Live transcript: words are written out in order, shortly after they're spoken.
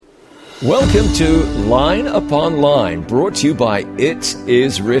Welcome to Line Upon Line, brought to you by It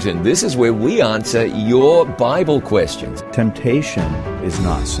Is Written. This is where we answer your Bible questions. Temptation is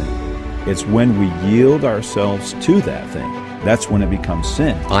not sin. It's when we yield ourselves to that thing. That's when it becomes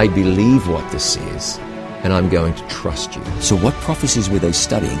sin. I believe what this says, and I'm going to trust you. So what prophecies were they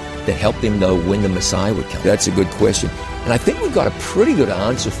studying that helped them know when the Messiah would come? That's a good question. And I think we've got a pretty good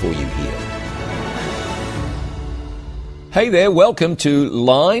answer for you here. Hey there, welcome to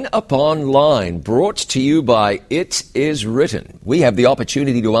Line Upon Line, brought to you by It Is Written. We have the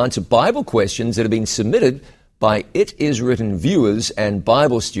opportunity to answer Bible questions that have been submitted by It Is Written viewers and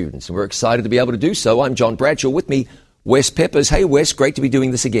Bible students. And we're excited to be able to do so. I'm John Bradshaw, with me, Wes Peppers. Hey, Wes, great to be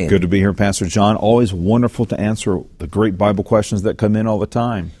doing this again. Good to be here, Pastor John. Always wonderful to answer the great Bible questions that come in all the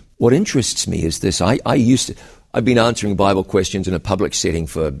time. What interests me is this. I've been answering Bible questions in a public setting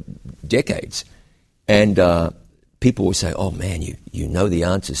for decades. And people will say, oh man, you know the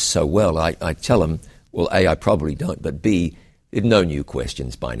answers so well. I tell them, well, A, I probably don't, but B, there's no new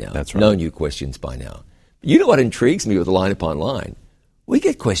questions by now. That's right. No new questions by now. You know what intrigues me with Line Upon Line? We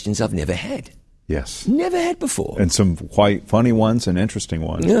get questions I've never had. Yes. Never had before. And some quite funny ones and interesting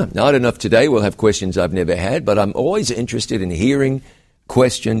ones. Yeah. Now, I don't know if today we'll have questions I've never had, but I'm always interested in hearing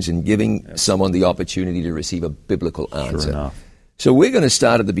questions and giving someone the opportunity to receive a biblical answer. Sure enough. So we're going to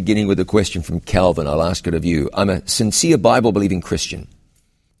start at the beginning with a question from Calvin. I'll ask it of you. I'm a sincere Bible-believing Christian.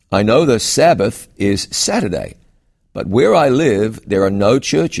 I know the Sabbath is Saturday, but where I live, there are no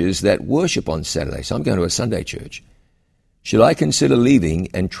churches that worship on Saturday, so I'm going to a Sunday church. Should I consider leaving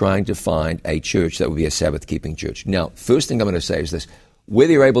and trying to find a church that would be a Sabbath-keeping church? Now, first thing I'm going to say is this.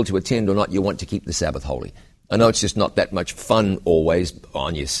 Whether you're able to attend or not, you want to keep the Sabbath holy. I know it's just not that much fun always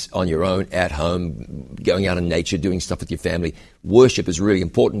on your own, at home, going out in nature, doing stuff with your family. Worship is really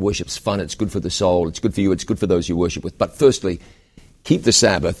important. Worship's fun. It's good for the soul. It's good for you. It's good for those you worship with. But firstly, keep the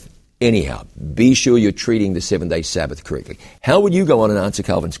Sabbath anyhow. Be sure you're treating the 7-day Sabbath correctly. How would you go on and answer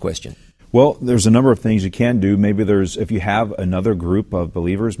Calvin's question? Well, there's a number of things you can do. Maybe if you have another group of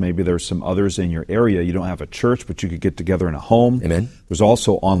believers, maybe there's some others in your area. You don't have a church, but you could get together in a home. Amen. There's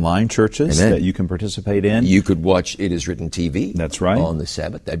also online churches that you can participate in. You could watch It Is Written TV. That's right. On the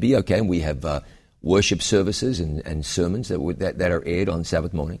Sabbath. That'd be okay. And we have worship services and sermons that are aired on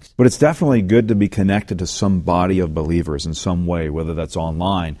Sabbath mornings. But it's definitely good to be connected to some body of believers in some way, whether that's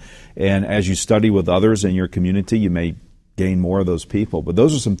online. And as you study with others in your community, you may gain more of those people. But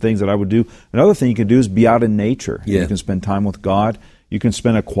those are some things that I would do. Another thing you can do is be out in nature. Yeah. You can spend time with God. You can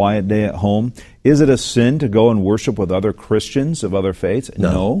spend a quiet day at home. Is it a sin to go and worship with other Christians of other faiths?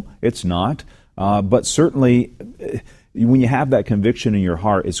 No, it's not. But certainly, when you have that conviction in your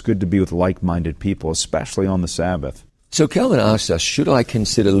heart, it's good to be with like-minded people, especially on the Sabbath. So Calvin asked us, should I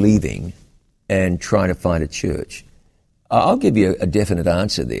consider leaving and trying to find a church? I'll give you a definite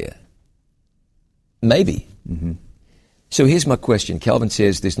answer there. Maybe. Mm-hmm. So here's my question. Calvin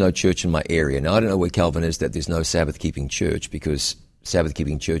says there's no church in my area. Now, I don't know where Calvin is that there's no Sabbath-keeping church, because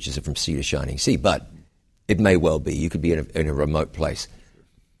Sabbath-keeping churches are from sea to shining sea, but it may well be. You could be in a remote place.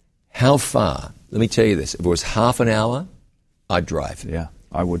 How far? Let me tell you this. If it was half an hour, I'd drive. Yeah,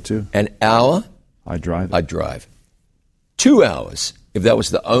 I would too. An hour? I'd drive. 2 hours, if that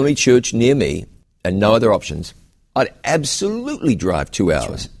was the only church near me and no other options, I'd absolutely drive 2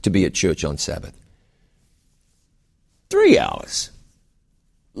 hours to be at church on Sabbath. 3 hours.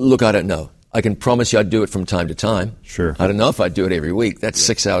 Look, I don't know. I can promise you I'd do it from time to time. Sure. I don't know if I'd do it every week. That's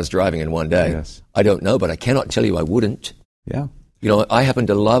 6 hours driving in one day. Yes. I don't know, but I cannot tell you I wouldn't. Yeah. You know, I happen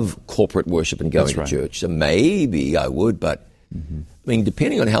to love corporate worship and going to right. church, so maybe I would, but I mean,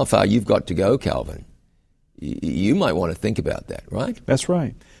 depending on how far you've got to go, Calvin, you might want to think about that, right? That's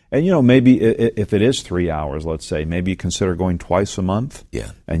right. And, you know, maybe if it is 3 hours, let's say, maybe you consider going twice a month.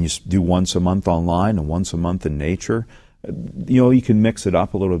 Yeah. And you do once a month online and once a month in nature. You know, you can mix it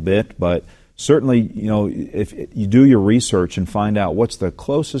up a little bit, but certainly, you know, if you do your research and find out what's the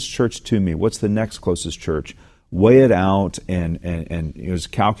closest church to me, what's the next closest church, weigh it out and you know,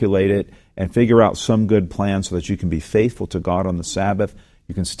 just calculate it and figure out some good plan so that you can be faithful to God on the Sabbath.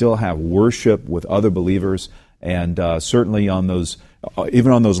 You can still have worship with other believers, and certainly on those,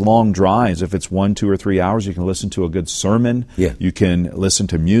 even on those long drives, if it's 1, 2, or 3 hours, you can listen to a good sermon. Yeah. You can listen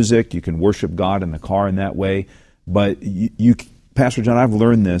to music. You can worship God in the car in that way. But you Pastor John, I've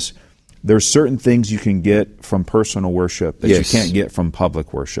learned this. There's certain things you can get from personal worship that you can't get from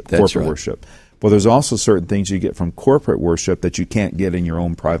public worship, corporate worship. But there's also certain things you get from corporate worship that you can't get in your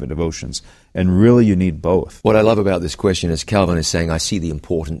own private devotions. And really, you need both. What I love about this question is Calvin is saying, I see the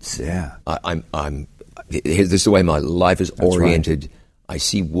importance. Yeah. This is the way my life is oriented. Right. I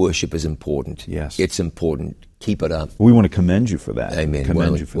see worship as important. Yes. It's important. Keep it up. We want to commend you for that. Amen.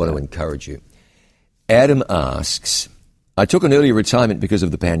 Commend want you for to that. encourage you. Adam asks, I took an early retirement because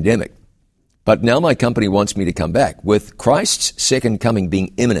of the pandemic, but now my company wants me to come back. With Christ's second coming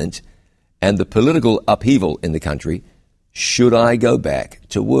being imminent and the political upheaval in the country, should I go back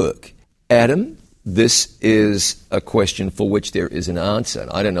to work? Adam, this is a question for which there is an answer.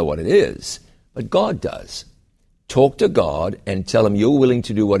 I don't know what it is, but God does. Talk to God and tell him you're willing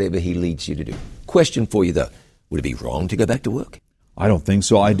to do whatever he leads you to do. Question for you, though. Would it be wrong to go back to work? I don't think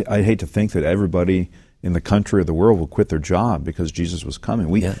so. I'd hate to think that everybody in the country or the world will quit their job because Jesus was coming.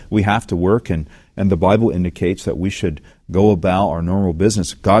 We have to work, and the Bible indicates that we should go about our normal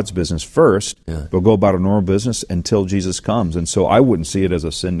business, God's business first, but go about our normal business until Jesus comes. And so I wouldn't see it as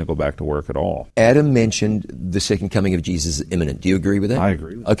a sin to go back to work at all. Adam mentioned the second coming of Jesus is imminent. Do you agree with that? I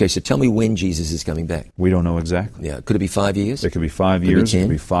agree with that. Okay, so tell me when Jesus is coming back. We don't know exactly. Yeah, could it be 5 years? It could be 5 years, it could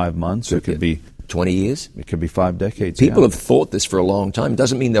be 5 months, it could be 20 years. It could be 5 decades. People have thought this for a long time.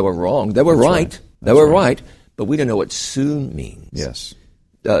 Doesn't mean they were wrong. They were right. They were right, but we don't know what soon means. Yes.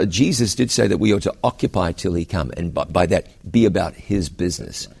 Jesus did say that we ought to occupy till he come, and by that, be about his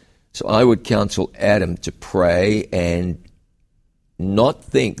business. So I would counsel Adam to pray and not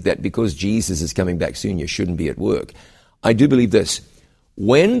think that because Jesus is coming back soon, you shouldn't be at work. I do believe this.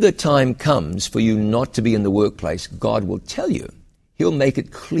 When the time comes for you not to be in the workplace, God will tell you. He'll make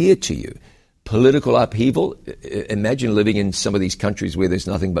it clear to you. Political upheaval, imagine living in some of these countries where there's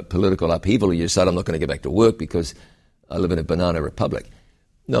nothing but political upheaval. You decide, I'm not going to go back to work because I live in a banana republic.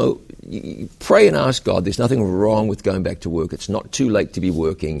 No, you pray and ask God. There's nothing wrong with going back to work. It's not too late to be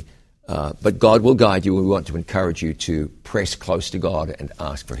working, but God will guide you. We want to encourage you to press close to God and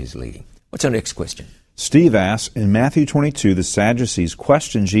ask for his leading. What's our next question? Steve asks, in Matthew 22, the Sadducees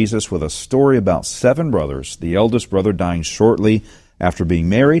questioned Jesus with a story about 7 brothers, the eldest brother dying shortly after being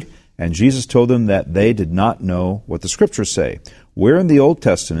married, and Jesus told them that they did not know what the Scriptures say. Where in the Old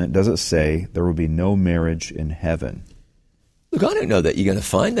Testament does it say there will be no marriage in heaven? Look, I don't know that you're going to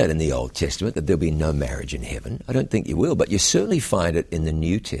find that in the Old Testament, that there'll be no marriage in heaven. I don't think you will, but you certainly find it in the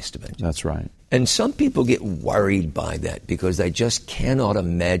New Testament. That's right. And some people get worried by that because they just cannot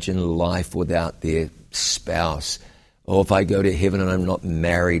imagine life without their spouse. Or if I go to heaven and I'm not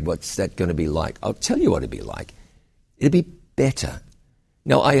married, what's that going to be like? I'll tell you what it'd be like. It'd be better.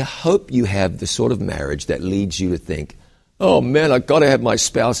 Now, I hope you have the sort of marriage that leads you to think, oh man, I've got to have my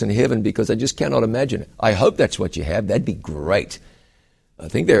spouse in heaven because I just cannot imagine it. I hope that's what you have. That'd be great. I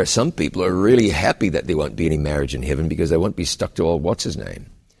think there are some people who are really happy that there won't be any marriage in heaven because they won't be stuck to old what's-his-name.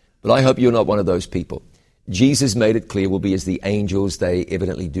 But I hope you're not one of those people. Jesus made it clear we'll be as the angels. They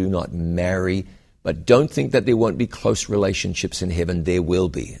evidently do not marry. But don't think that there won't be close relationships in heaven. There will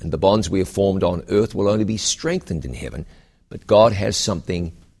be. And the bonds we have formed on earth will only be strengthened in heaven. But God has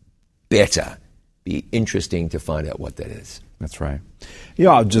something better. Be interesting to find out what that is. That's right.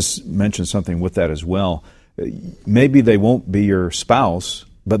 Yeah, I'll just mention something with that as well. Maybe they won't be your spouse,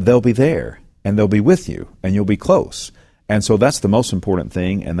 but they'll be there, and they'll be with you, and you'll be close. And so that's the most important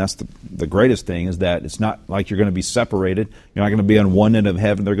thing, and that's the greatest thing, is that it's not like you're going to be separated. You're not going to be on one end of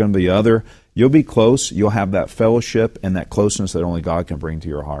heaven, they're going to be the other. You'll be close, you'll have that fellowship and that closeness that only God can bring to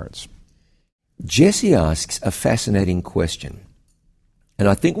your hearts. Jesse asks a fascinating question. And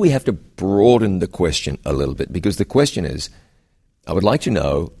I think we have to broaden the question a little bit, because the question is, I would like to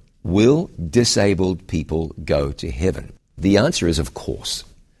know, will disabled people go to heaven? The answer is, of course.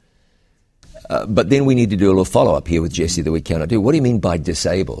 But then we need to do a little follow-up here with Jesse that we cannot do. What do you mean by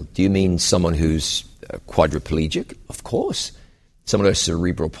disabled? Do you mean someone who's quadriplegic? Of course. Someone who has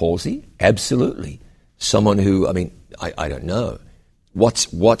cerebral palsy? Absolutely. Someone who, I don't know.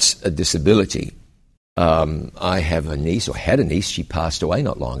 What's a disability? I have a niece, or had a niece, she passed away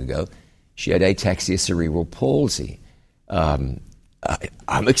not long ago. She had ataxia cerebral palsy. I'm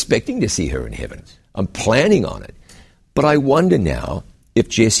expecting to see her in heaven. I'm planning on it. But I wonder now if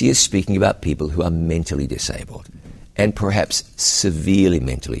Jesse is speaking about people who are mentally disabled, and perhaps severely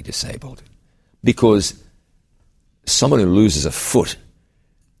mentally disabled. Because someone who loses a foot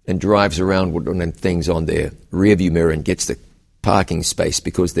and drives around with things on their rearview mirror and gets the parking space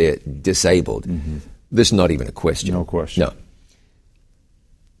because they're disabled, there's not even a question. No question. No.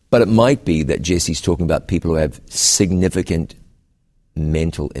 But it might be that Jesse's talking about people who have significant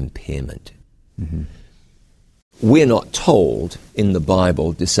mental impairment. We're not told in the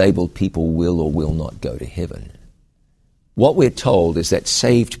Bible disabled people will or will not go to heaven. What we're told is that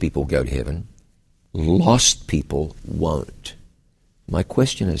saved people go to heaven, lost people won't. My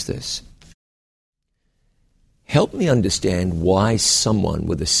question is this. Help me understand why someone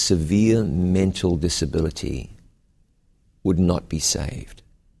with a severe mental disability would not be saved.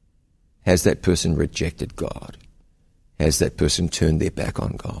 Has that person rejected God? Has that person turned their back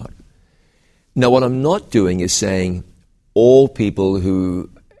on God? Now, what I'm not doing is saying all people who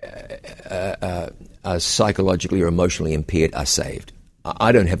are psychologically or emotionally impaired are saved.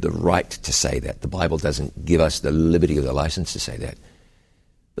 I don't have the right to say that. The Bible doesn't give us the liberty or the license to say that.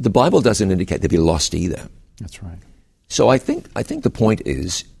 But the Bible doesn't indicate they'll be lost either. That's right. So I think the point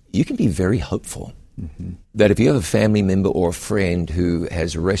is you can be very hopeful that if you have a family member or a friend who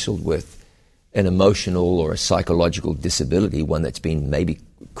has wrestled with an emotional or a psychological disability, one that's been maybe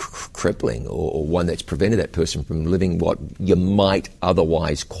crippling or one that's prevented that person from living what you might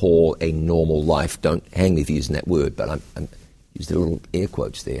otherwise call a normal life. Don't hang me for using that word, but I'm using the little air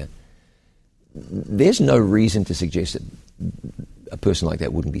quotes there. There's no reason to suggest that a person like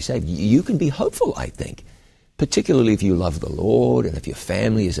that wouldn't be saved. You can be hopeful, I think, particularly if you love the Lord and if your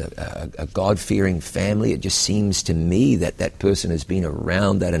family is a God-fearing family. It just seems to me that that person has been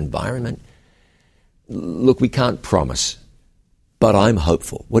around that environment. Look, we can't promise, but I'm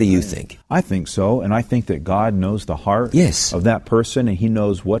hopeful. What do you think? I think so, and I think that God knows the heart of that person, and He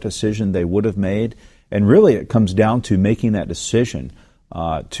knows what decision they would have made. And really, it comes down to making that decision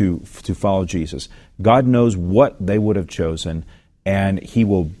to follow Jesus. God knows what they would have chosen, and He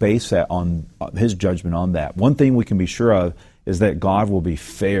will base that on His judgment on that. One thing we can be sure of is that God will be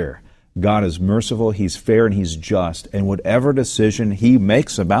fair. God is merciful, He's fair, and He's just. And whatever decision He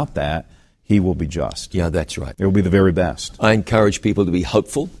makes about that, He will be just. Yeah, that's right. It will be the very best. I encourage people to be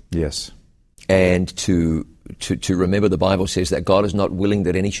hopeful. Yes. And to remember the Bible says that God is not willing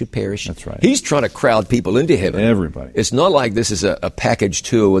that any should perish. That's right. He's trying to crowd people into heaven. Everybody. It's not like this is a package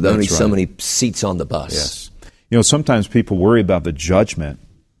tour with only so many seats on the bus. Yes. You know, sometimes people worry about the judgment.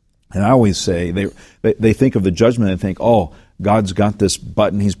 And I always say, they think of the judgment and think, oh, God's got this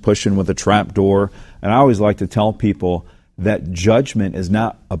button He's pushing with a trap door. And I always like to tell people that judgment is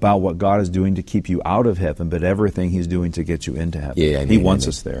not about what God is doing to keep you out of heaven, but everything He's doing to get you into heaven. Yeah, amen, He wants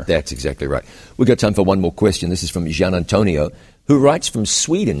us there. That's exactly right. We've got time for one more question. This is from Gian Antonio, who writes from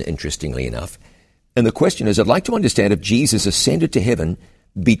Sweden, interestingly enough. And the question is, I'd like to understand if Jesus ascended to heaven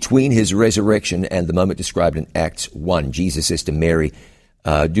between His resurrection and the moment described in Acts 1. Jesus says to Mary,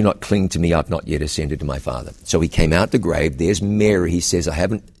 do not cling to me, I've not yet ascended to my Father. So He came out the grave. There's Mary. He says, I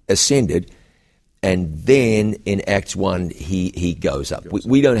haven't ascended. And then in Acts 1, he goes up.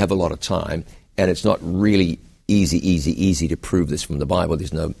 We don't have a lot of time, and it's not really easy to prove this from the Bible.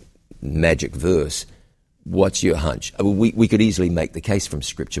 There's no magic verse. What's your hunch? We could easily make the case from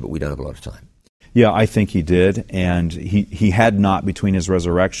Scripture, but we don't have a lot of time. Yeah, I think He did, and he had not between His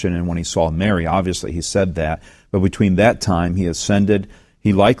resurrection and when He saw Mary. Obviously, He said that. But between that time, He ascended.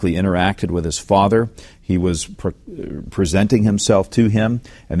 He likely interacted with His Father. He was presenting Himself to Him,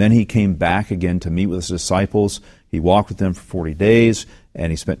 and then He came back again to meet with His disciples. He walked with them for 40 days,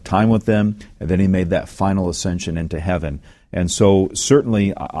 and He spent time with them, and then He made that final ascension into heaven. And so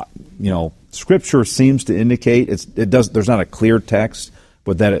certainly, Scripture seems to indicate, there's not a clear text,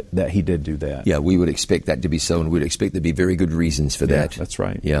 but that He did do that. Yeah, we would expect that to be so, and we'd expect there'd be very good reasons for that. That's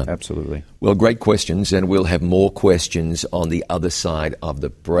right. Yeah, absolutely. Well, great questions, and we'll have more questions on the other side of the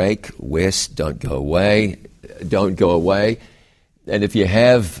break. Wes, don't go away. Don't go away. And if you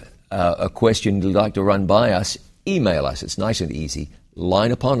have a question you'd like to run by us, email us. It's nice and easy.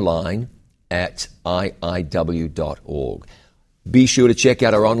 lineuponline@iiw.org. Be sure to check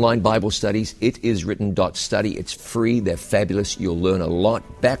out our online Bible studies, itiswritten.study. It's free. They're fabulous. You'll learn a lot.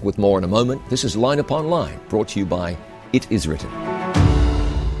 Back with more in a moment. This is Line Upon Line, brought to you by It Is Written.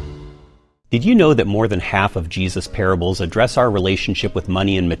 Did you know that more than half of Jesus' parables address our relationship with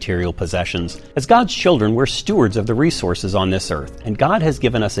money and material possessions? As God's children, we're stewards of the resources on this earth, and God has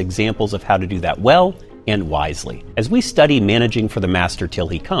given us examples of how to do that well and wisely. As we study managing for the Master till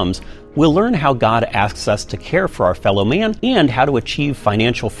He comes, we'll learn how God asks us to care for our fellow man and how to achieve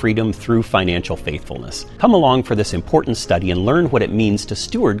financial freedom through financial faithfulness. Come along for this important study and learn what it means to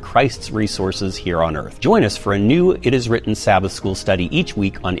steward Christ's resources here on earth. Join us for a new It Is Written Sabbath School study each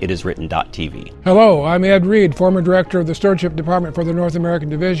week on itiswritten.tv. Hello, I'm Ed Reed, former director of the Stewardship Department for the North American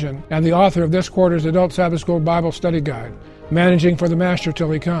Division and the author of this quarter's Adult Sabbath School Bible Study Guide, Managing for the Master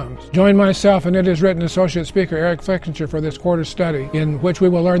Till He Comes. Join myself and It Is Written Associate Speaker Eric Flexinger for this quarter's study, in which we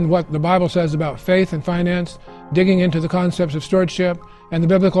will learn what the Bible says about faith and finance, digging into the concepts of stewardship, and the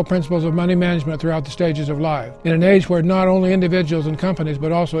biblical principles of money management throughout the stages of life. In an age where not only individuals and companies,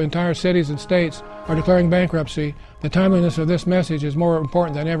 but also entire cities and states are declaring bankruptcy, the timeliness of this message is more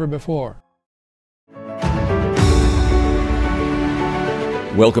important than ever before.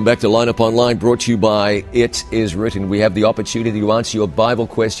 Welcome back to Line Upon Line, brought to you by It Is Written. We have the opportunity to answer your Bible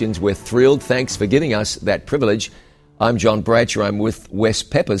questions. We're thrilled. Thanks for giving us that privilege. I'm John Bradshaw. I'm with Wes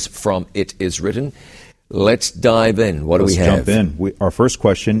Peppers from It Is Written. Let's dive in. What do we have? Let's jump in. Our first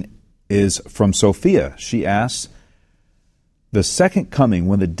question is from Sophia. She asks, the second coming,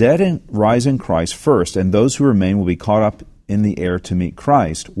 when the dead rise in Christ first, and those who remain will be caught up in the air to meet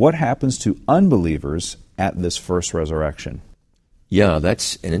Christ, what happens to unbelievers at this first resurrection? Yeah,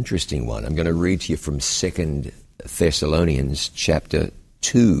 that's an interesting one. I'm going to read to you from 2 Thessalonians chapter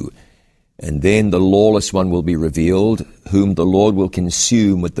 2. And then the lawless one will be revealed, whom the Lord will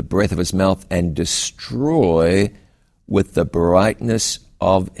consume with the breath of his mouth and destroy with the brightness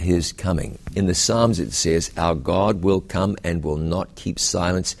of his coming. In the Psalms it says, our God will come and will not keep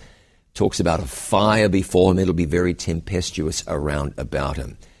silence. Talks about a fire before him. It'll be very tempestuous around about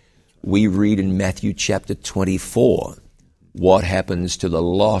him. We read in Matthew chapter 24 what happens to the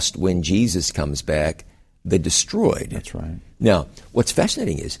lost when Jesus comes back. They're destroyed. That's right. Now, what's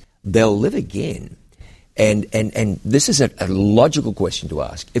fascinating is they'll live again. And this is a logical question to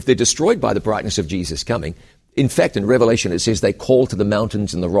ask. If they're destroyed by the brightness of Jesus coming, in fact, in Revelation it says they call to the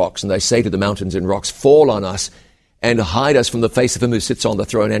mountains and the rocks, and they say to the mountains and rocks, fall on us and hide us from the face of him who sits on the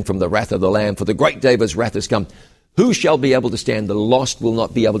throne and from the wrath of the Lamb, for the great day of his wrath has come. Who shall be able to stand? The lost will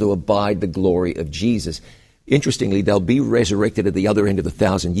not be able to abide the glory of Jesus. Interestingly, they'll be resurrected at the other end of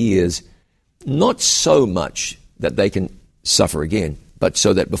 1,000 years, not so much that they can suffer again, but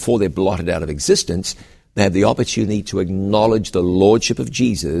so that before they're blotted out of existence, they have the opportunity to acknowledge the lordship of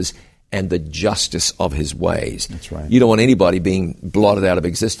Jesus and the justice of his ways. That's right. You don't want anybody being blotted out of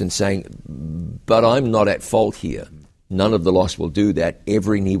existence saying, but I'm not at fault here. None of the lost will do that.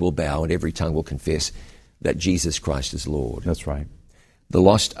 Every knee will bow and every tongue will confess that Jesus Christ is Lord. That's right. The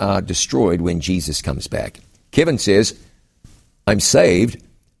lost are destroyed when Jesus comes back. Kevin says, I'm saved,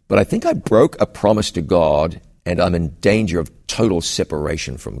 but I think I broke a promise to God and I'm in danger of total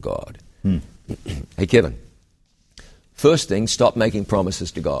separation from God. Hey, Kevin, first thing, stop making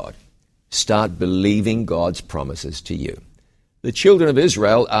promises to God. Start believing God's promises to you. The children of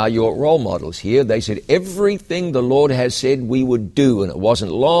Israel are your role models here. They said everything the Lord has said we would do, and it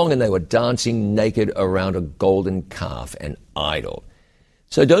wasn't long, and they were dancing naked around a golden calf, an idol.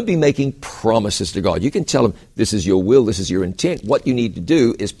 So don't be making promises to God. You can tell him, this is your will, this is your intent. What you need to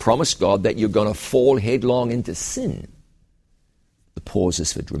do is promise God that you're going to fall headlong into sin. The pause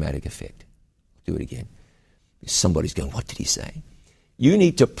is for dramatic effect. Do it again. Somebody's going, what did he say? You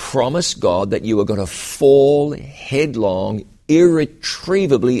need to promise God that you are going to fall headlong,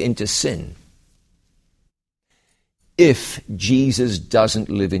 irretrievably into sin if Jesus doesn't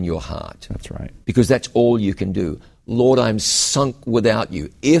live in your heart. That's right. Because that's all you can do. Lord, I'm sunk without you.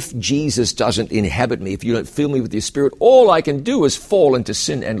 If Jesus doesn't inhabit me, if you don't fill me with your Spirit, all I can do is fall into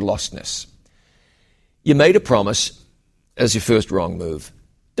sin and lostness. You made a promise as your first wrong move.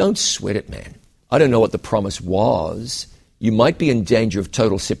 Don't sweat it, man. I don't know what the promise was. You might be in danger of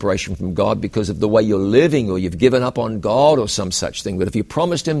total separation from God because of the way you're living, or you've given up on God or some such thing. But if you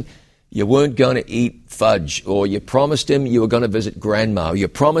promised him you weren't going to eat fudge, or you promised him you were going to visit grandma, or you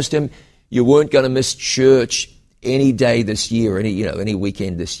promised him you weren't going to miss church any day this year, any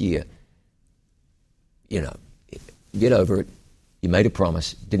weekend this year, get over it. You made a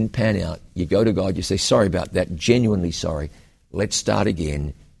promise, didn't pan out. You go to God, you say, sorry about that, genuinely sorry. Let's start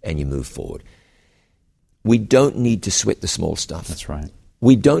again, and you move forward. We don't need to sweat the small stuff. That's right.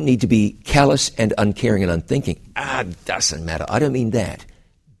 We don't need to be callous and uncaring and unthinking. It doesn't matter. I don't mean that.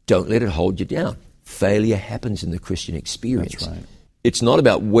 Don't let it hold you down. Failure happens in the Christian experience. That's right. It's not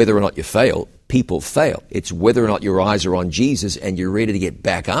about whether or not you fail. People fail. It's whether or not your eyes are on Jesus and you're ready to get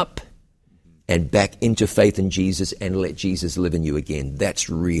back up and back into faith in Jesus and let Jesus live in you again. That's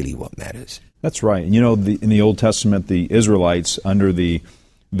really what matters. That's right. In the Old Testament, the Israelites, under the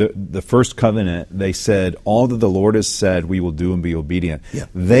first covenant, they said, all that the Lord has said, we will do and be obedient. Yeah.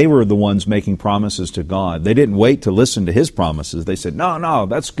 They were the ones making promises to God. They didn't wait to listen to his promises. They said, no,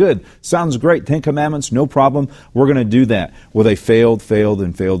 that's good. Sounds great. 10 Commandments, no problem. We're going to do that. Well, they failed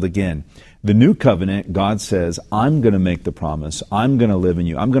again. The new covenant, God says, I'm going to make the promise. I'm going to live in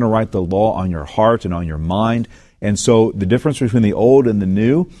you. I'm going to write the law on your heart and on your mind. And so the difference between the old and the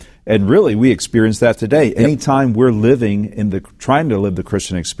new, and really we experience that today. Yep. Anytime we're trying to live the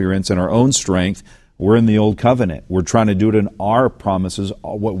Christian experience in our own strength, we're in the old covenant. We're trying to do it in our promises,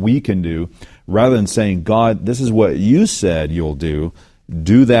 what we can do, rather than saying, God, this is what you said you'll do.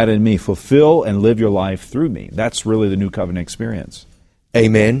 Do that in me. Fulfill and live your life through me. That's really the new covenant experience.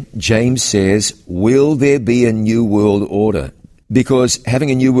 Amen. James says, will there be a new world order? Because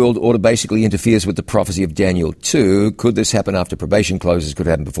having a new world order basically interferes with the prophecy of Daniel 2. Could this happen after probation closes? Could it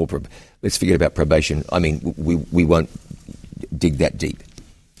happen before? Let's forget about probation. I mean, we won't dig that deep.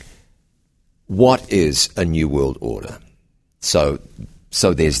 What is a new world order? So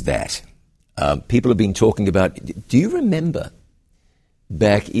there's that. People have been talking about, do you remember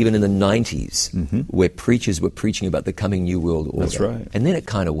back even in the 90s where preachers were preaching about the coming new world order? That's right. And then it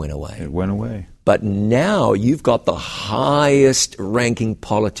kind of went away. It went away. But now you've got the highest ranking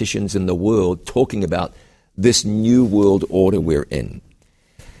politicians in the world talking about this new world order we're in.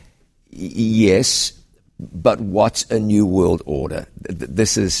 Yes, but what's a new world order?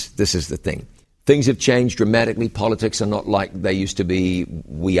 This is the thing. Things have changed dramatically. Politics are not like they used to be.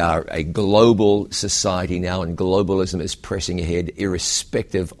 We are a global society now, and globalism is pressing ahead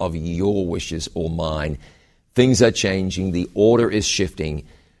irrespective of your wishes or mine. Things are changing. The order is shifting.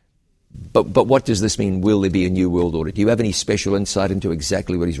 But what does this mean? Will there be a new world order? Do you have any special insight into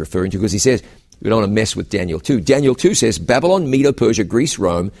exactly what he's referring to? Because he says, we don't want to mess with Daniel 2. Daniel 2 says, Babylon, Medo, Persia, Greece,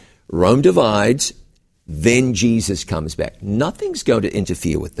 Rome. Rome divides, then Jesus comes back. Nothing's going to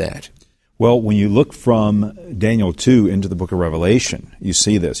interfere with that. Well, when you look from Daniel 2 into the book of Revelation, you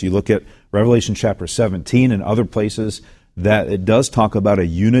see this. You look at Revelation chapter 17 and other places that it does talk about a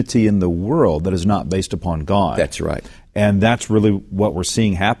unity in the world that is not based upon God. That's right. And that's really what we're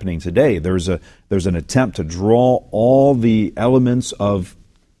seeing happening today. There's an attempt to draw all the elements of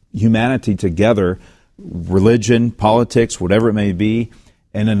humanity together, religion, politics, whatever it may be,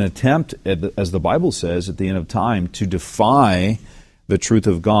 in an attempt, as the Bible says, at the end of time, to defy the truth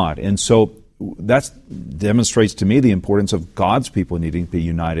of God. And so that demonstrates to me the importance of God's people needing to be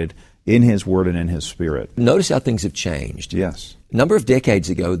united in His Word and in His Spirit. Notice how things have changed. Yes. A number of decades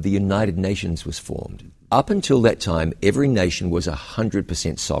ago, the United Nations was formed. Up until that time, every nation was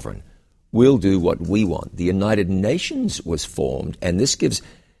 100% sovereign. We'll do what we want. The United Nations was formed, and this gives,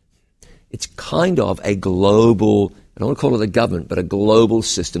 it's kind of a global, I don't want to call it a government, but a global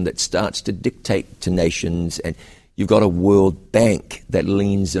system that starts to dictate to nations. And you've got a World Bank that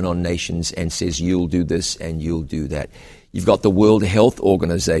leans in on nations and says, you'll do this and you'll do that. You've got the World Health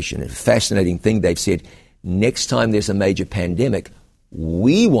Organization. A fascinating thing, they've said, next time there's a major pandemic,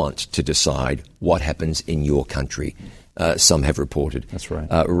 we want to decide what happens in your country, some have reported. That's right.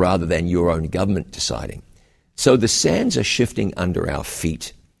 Rather than your own government deciding. So the sands are shifting under our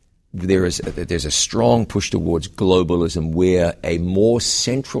feet. There's a strong push towards globalism where a more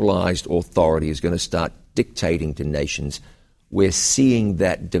centralized authority is going to start dictating to nations. We're seeing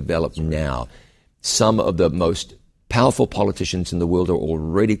that develop now. Some of the most powerful politicians in the world are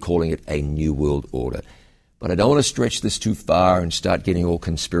already calling it a new world order. But I don't want to stretch this too far and start getting all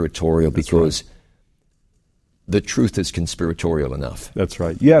conspiratorial because the truth is conspiratorial enough. That's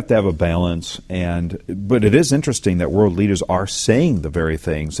right. You have to have a balance, but it is interesting that world leaders are saying the very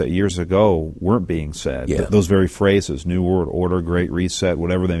things that years ago weren't being said. Yeah. Those very phrases, New World Order, Great Reset,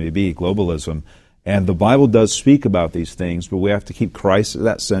 whatever they may be, globalism. And the Bible does speak about these things, but we have to keep Christ at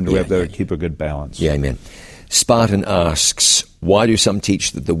that center. We have to keep a good balance. Yeah, amen. Spartan asks, why do some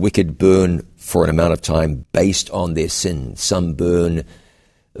teach that the wicked burn for an amount of time based on their sin? Some burn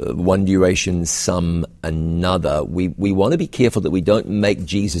one duration, some another. We want to be careful that we don't make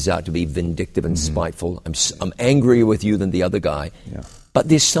Jesus out to be vindictive and spiteful. I'm angrier with you than the other guy. Yeah. But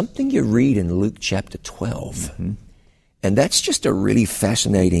there's something you read in Luke chapter 12. And that's just a really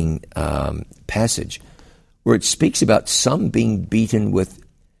fascinating passage where it speaks about some being beaten with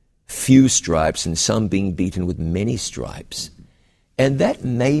few stripes and some being beaten with many stripes. And that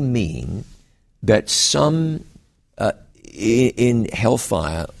may mean that some in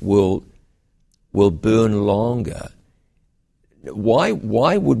hellfire will burn longer. Why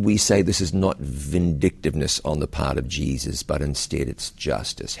would we say this is not vindictiveness on the part of Jesus, but instead it's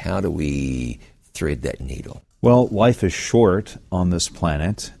justice? How do we thread that needle? Well, life is short on this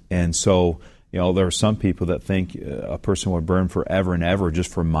planet, and so there are some people that think a person would burn forever and ever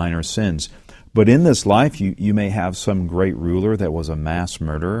just for minor sins. But in this life, you may have some great ruler that was a mass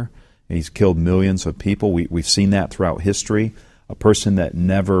murderer. He's killed millions of people. We've seen that throughout history. A person that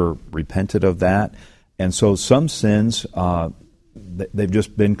never repented of that. And so some sins, they've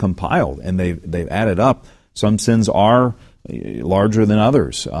just been compiled and they've added up. Some sins are larger than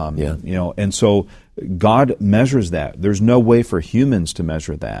others. And so God measures that. There's no way for humans to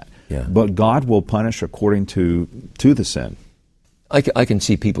measure that. Yeah. But God will punish according to the sin. I can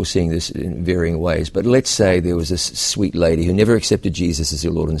see people seeing this in varying ways, but let's say there was this sweet lady who never accepted Jesus as her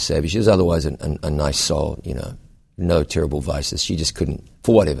Lord and Savior. She was otherwise a nice soul, no terrible vices. She just couldn't,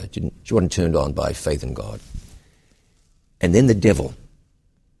 for whatever, she wasn't turned on by faith in God. And then the devil,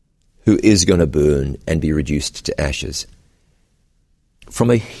 who is going to burn and be reduced to ashes. From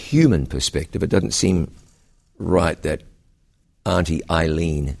a human perspective, it doesn't seem right that Auntie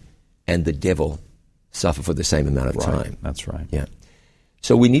Eileen and the devil suffer for the same amount of time. That's right. Yeah.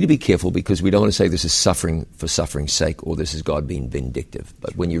 So we need to be careful because we don't want to say this is suffering for suffering's sake or this is God being vindictive.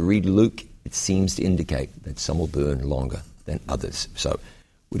 But when you read Luke, it seems to indicate that some will burn longer than others. So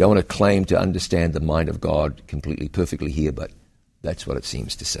we don't want to claim to understand the mind of God completely, perfectly here, but that's what it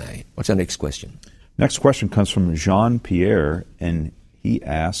seems to say. What's our next question? Next question comes from Jean-Pierre, and he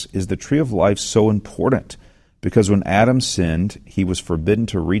asks, is the tree of life so important? Because when Adam sinned, he was forbidden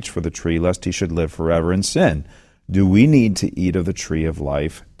to reach for the tree lest he should live forever in sin. Do we need to eat of the tree of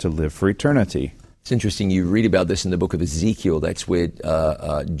life to live for eternity? It's interesting. You read about this in the book of Ezekiel. That's where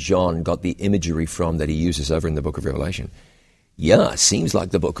John got the imagery from that he uses over in the book of Revelation. Yeah, it seems like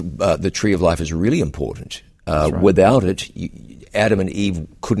the tree of life is really important. Right. Without it, Adam and Eve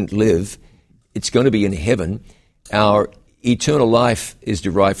couldn't live. It's going to be in heaven. Our eternal life is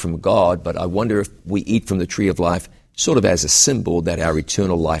derived from God, but I wonder if we eat from the tree of life sort of as a symbol that our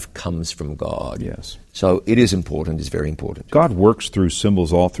eternal life comes from God. Yes. So it is important. It's very important. God works through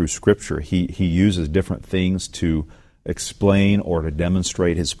symbols all through Scripture. He uses different things to explain or to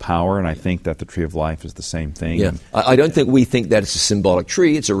demonstrate His power, and I think that the tree of life is the same thing. Yeah. I don't think we think that it's a symbolic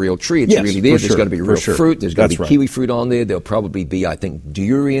tree. It's a real tree. It's really there. There's got to be real fruit. There's got to be kiwi fruit on there. There'll probably be, I think,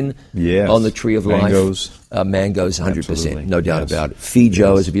 durian on the tree of life. Mangoes, 100%. Absolutely. No doubt about it.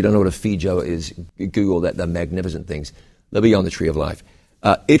 Feijoas, if you don't know what a feijoa is, Google that. They're magnificent things. They'll be on the tree of life.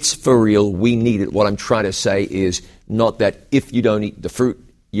 It's for real. We need it. What I'm trying to say is not that if you don't eat the fruit,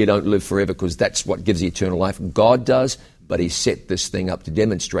 you don't live forever, because that's what gives the eternal life. God does, but He set this thing up to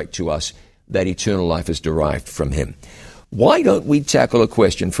demonstrate to us that eternal life is derived from Him. Why don't we tackle a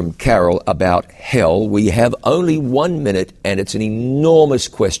question from Carol about hell? We have only 1 minute, and it's an enormous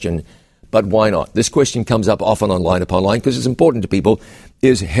question, but why not? This question comes up often on Line Upon Line because it's important to people.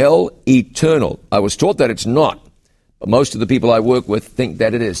 Is hell eternal? I was taught that it's not, but most of the people I work with think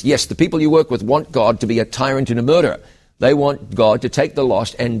that it is. Yes, the people you work with want God to be a tyrant and a murderer. They want God to take the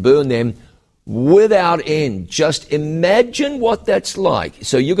lost and burn them without end. Just imagine what that's like.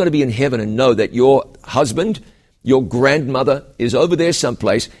 So you're going to be in heaven and know that your husband, your grandmother is over there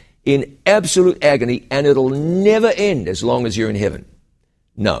someplace in absolute agony, and it'll never end as long as you're in heaven.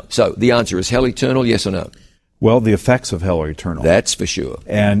 No. So the answer is hell eternal, yes or no? Well, the effects of hell are eternal. That's for sure.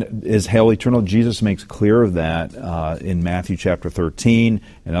 And is hell eternal? Jesus makes clear of that in Matthew chapter 13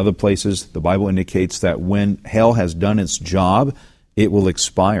 and other places. The Bible indicates that when hell has done its job, it will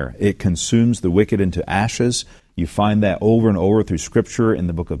expire. It consumes the wicked into ashes. You find that over and over through Scripture in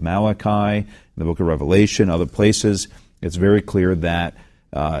the book of Malachi, in the book of Revelation, other places. It's very clear that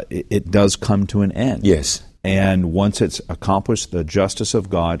it does come to an end. Yes. And once it's accomplished the justice of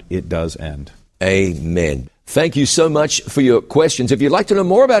God, it does end. Amen. Thank you so much for your questions. If you'd like to know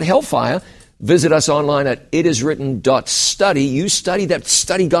more about hellfire, visit us online at itiswritten.study. You study that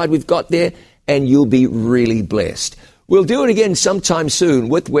study guide we've got there, and you'll be really blessed. We'll do it again sometime soon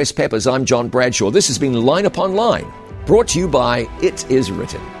with Wes Peppers. I'm John Bradshaw. This has been Line Upon Line, brought to you by It Is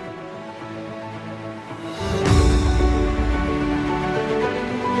Written.